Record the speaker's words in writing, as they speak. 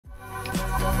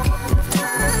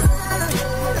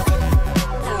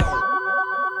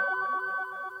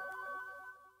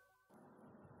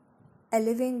A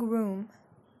living room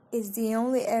is the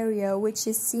only area which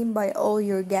is seen by all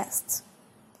your guests,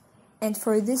 and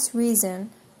for this reason,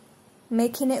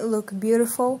 making it look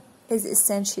beautiful is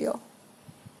essential.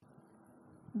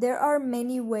 There are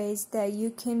many ways that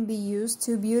you can be used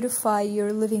to beautify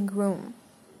your living room,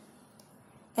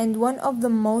 and one of the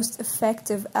most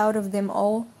effective out of them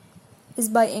all is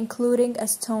by including a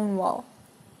stone wall.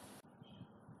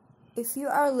 If you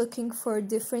are looking for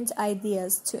different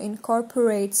ideas to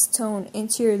incorporate stone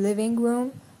into your living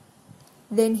room,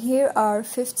 then here are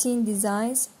 15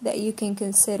 designs that you can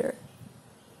consider.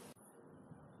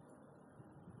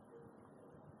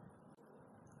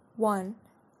 1.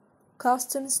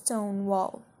 Custom stone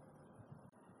wall.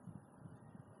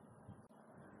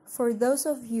 For those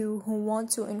of you who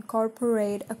want to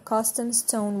incorporate a custom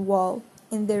stone wall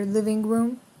in their living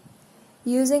room,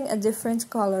 using a different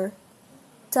color,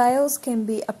 tiles can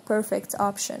be a perfect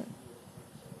option.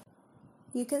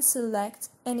 You can select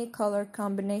any color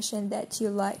combination that you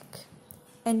like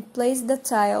and place the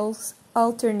tiles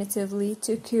alternatively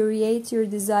to create your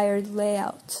desired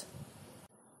layout.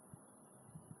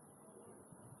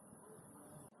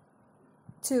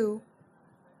 2.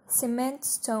 Cement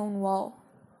stone wall.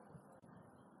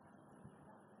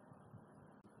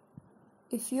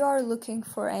 If you are looking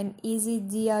for an easy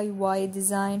DIY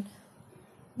design,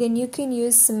 then you can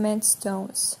use cement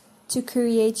stones to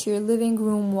create your living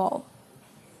room wall.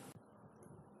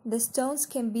 The stones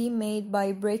can be made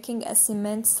by breaking a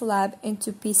cement slab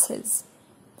into pieces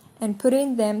and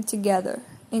putting them together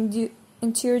into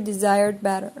your desired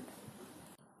pattern.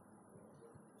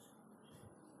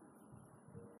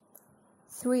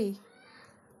 3.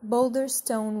 Boulder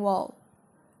stone wall.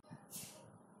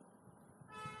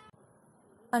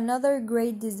 Another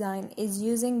great design is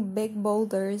using big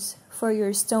boulders for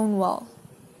your stone wall.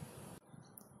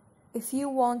 If you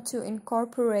want to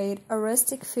incorporate a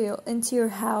rustic feel into your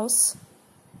house,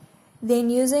 then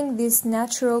using these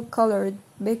natural colored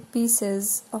big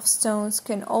pieces of stones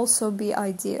can also be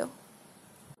ideal.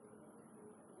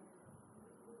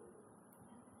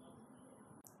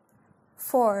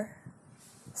 4.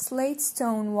 Slate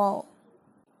stone wall.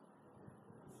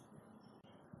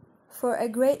 For a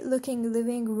great looking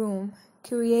living room,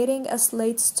 creating a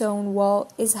slate stone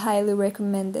wall is highly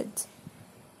recommended.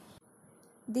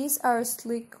 These are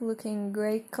sleek looking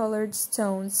gray colored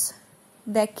stones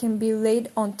that can be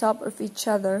laid on top of each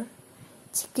other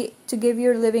to give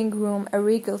your living room a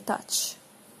regal touch.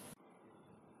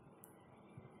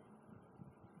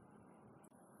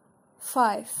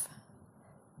 5.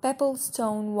 Pebble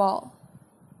stone wall.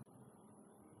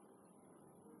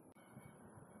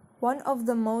 One of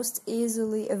the most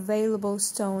easily available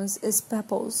stones is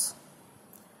pebbles,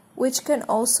 which can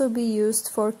also be used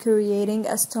for creating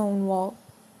a stone wall.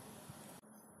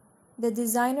 The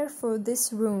designer for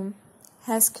this room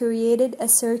has created a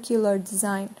circular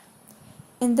design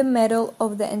in the middle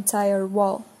of the entire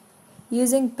wall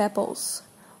using pebbles,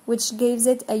 which gives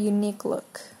it a unique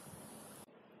look.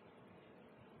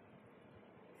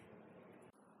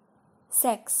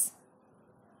 6.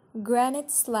 Granite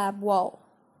slab wall.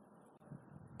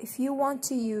 If you want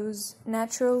to use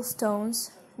natural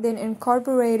stones, then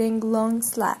incorporating long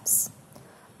slabs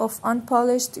of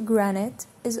unpolished granite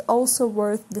is also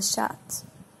worth the shot.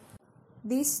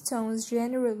 These stones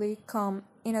generally come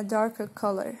in a darker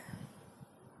color,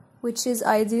 which is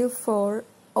ideal for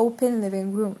open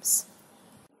living rooms.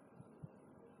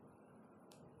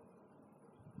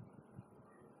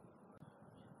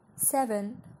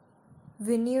 7.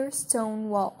 Veneer stone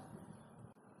wall.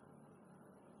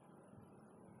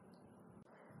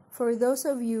 For those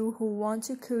of you who want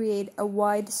to create a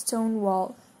wide stone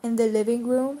wall in the living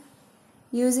room,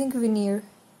 using veneer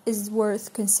is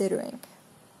worth considering.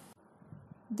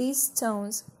 These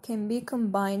stones can be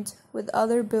combined with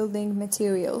other building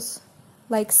materials,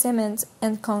 like cement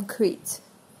and concrete,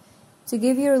 to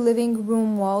give your living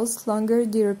room walls longer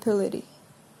durability.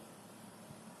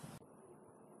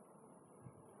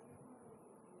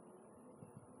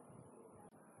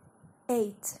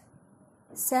 8.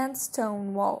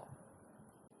 Sandstone wall.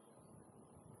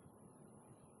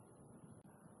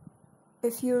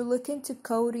 If you're looking to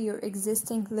coat your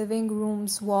existing living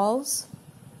room's walls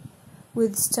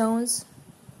with stones,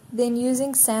 then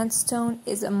using sandstone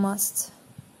is a must.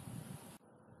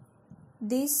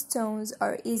 These stones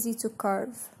are easy to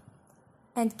carve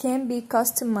and can be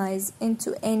customized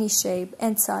into any shape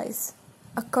and size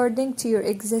according to your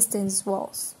existing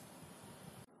walls.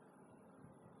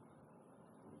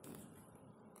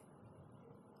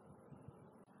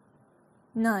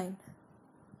 9.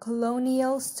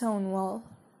 Colonial stone wall.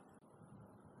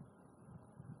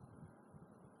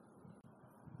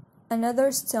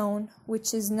 Another stone,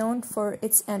 which is known for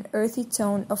its an earthy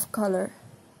tone of color,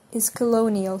 is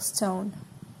colonial stone.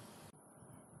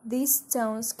 These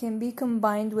stones can be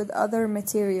combined with other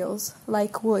materials,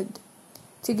 like wood,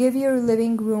 to give your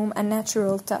living room a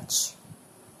natural touch.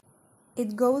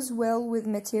 It goes well with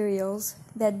materials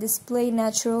that display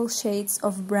natural shades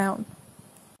of brown.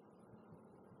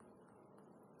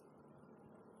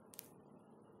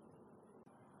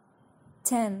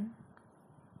 Ten.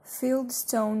 Field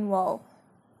stone wall.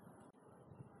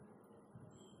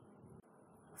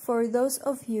 For those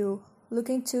of you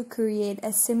looking to create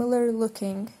a similar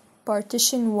looking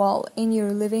partition wall in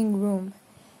your living room,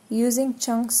 using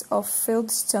chunks of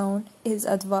filled stone is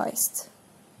advised.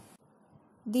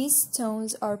 These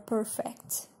stones are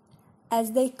perfect,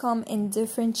 as they come in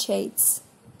different shades,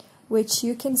 which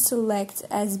you can select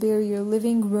as per your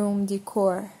living room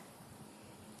decor.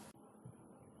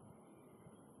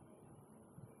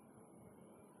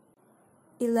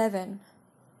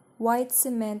 White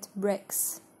cement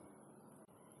bricks.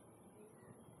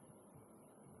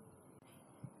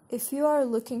 If you are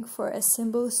looking for a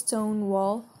simple stone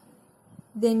wall,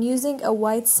 then using a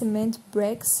white cement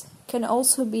bricks can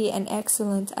also be an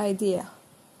excellent idea.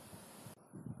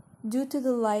 Due to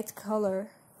the light color,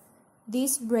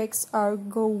 these bricks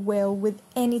go well with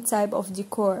any type of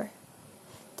decor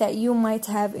that you might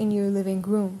have in your living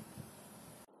room.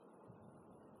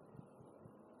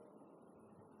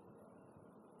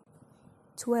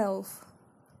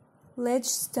 Ledge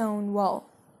stone wall.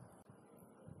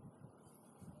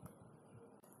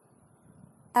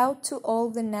 Out to all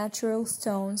the natural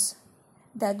stones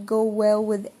that go well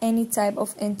with any type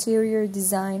of interior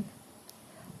design,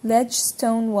 ledge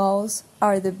stone walls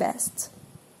are the best.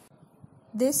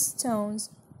 These stones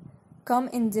come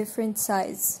in different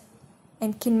sizes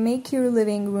and can make your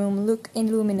living room look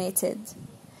illuminated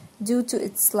due to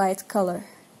its light color.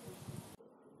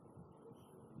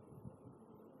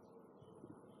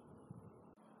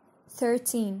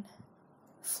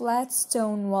 Flat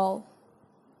stone wall.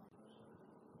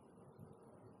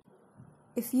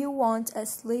 If you want a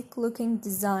sleek looking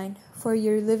design for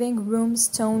your living room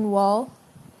stone wall,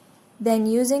 then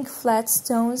using flat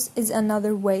stones is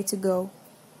another way to go.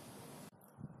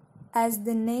 As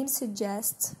the name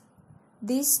suggests,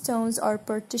 these stones are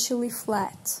partially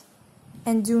flat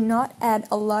and do not add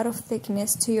a lot of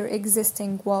thickness to your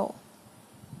existing wall.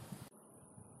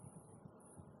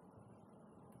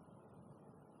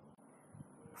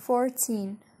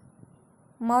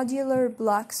 Modular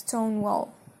block stone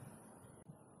wall.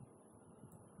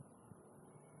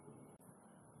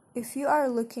 If you are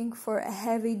looking for a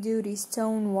heavy-duty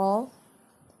stone wall,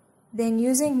 then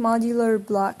using modular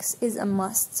blocks is a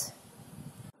must.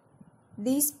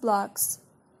 These blocks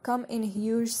come in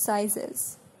huge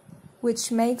sizes,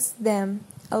 which makes them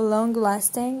a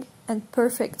long-lasting and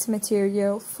perfect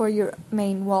material for your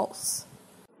main walls.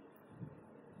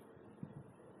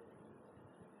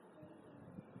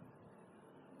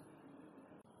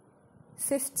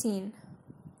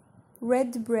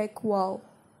 Red brick wall.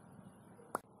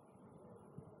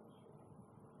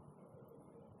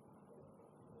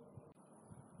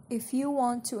 If you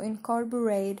want to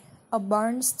incorporate a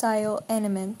barn-style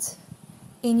element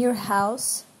in your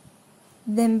house,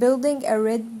 then building a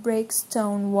red brick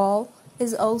stone wall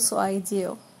is also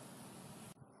ideal.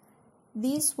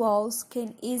 These walls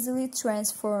can easily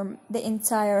transform the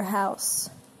entire house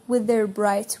with their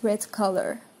bright red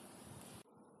color.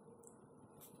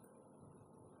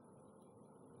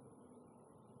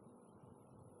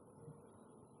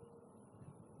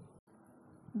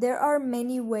 There are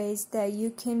many ways that you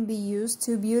can be used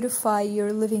to beautify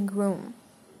your living room,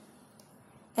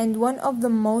 and one of the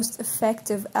most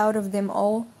effective out of them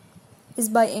all is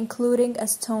by including a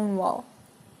stone wall.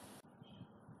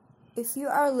 If you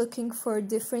are looking for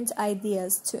different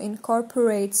ideas to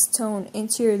incorporate stone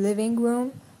into your living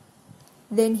room,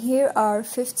 then here are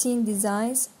 15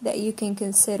 designs that you can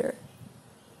consider.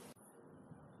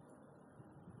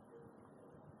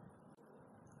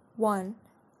 1.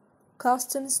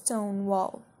 Custom stone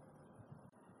wall.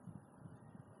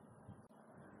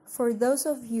 For those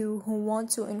of you who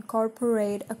want to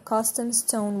incorporate a custom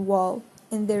stone wall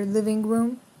in their living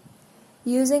room,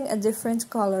 using a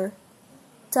different color,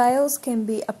 tiles can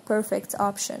be a perfect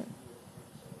option.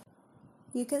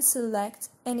 You can select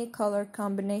any color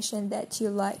combination that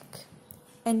you like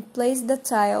and place the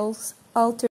tiles alternately